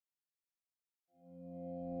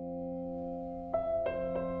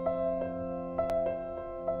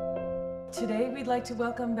Today we'd like to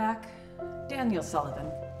welcome back Daniel Sullivan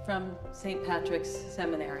from St. Patrick's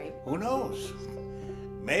Seminary. Who knows?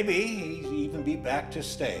 Maybe he'd even be back to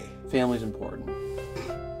stay. Family's important.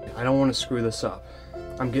 I don't want to screw this up.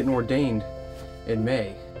 I'm getting ordained in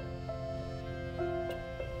May.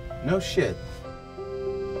 No shit.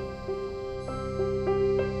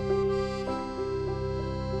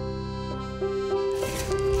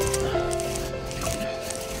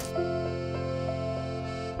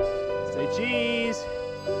 Say cheese.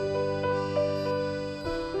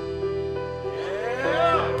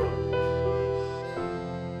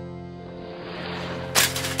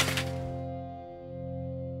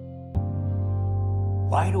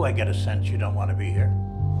 Why do I get a sense you don't want to be here?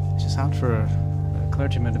 It's just hard for a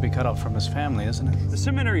clergyman to be cut off from his family, isn't it? The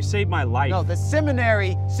seminary saved my life. No, the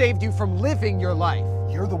seminary saved you from living your life.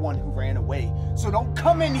 You're the one who ran away, so don't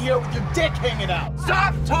come in here with your dick hanging out.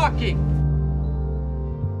 Stop talking!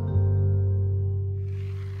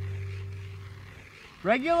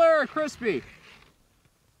 Regular or crispy?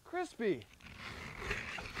 Crispy.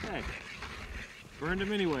 Hey, burned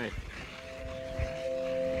him anyway.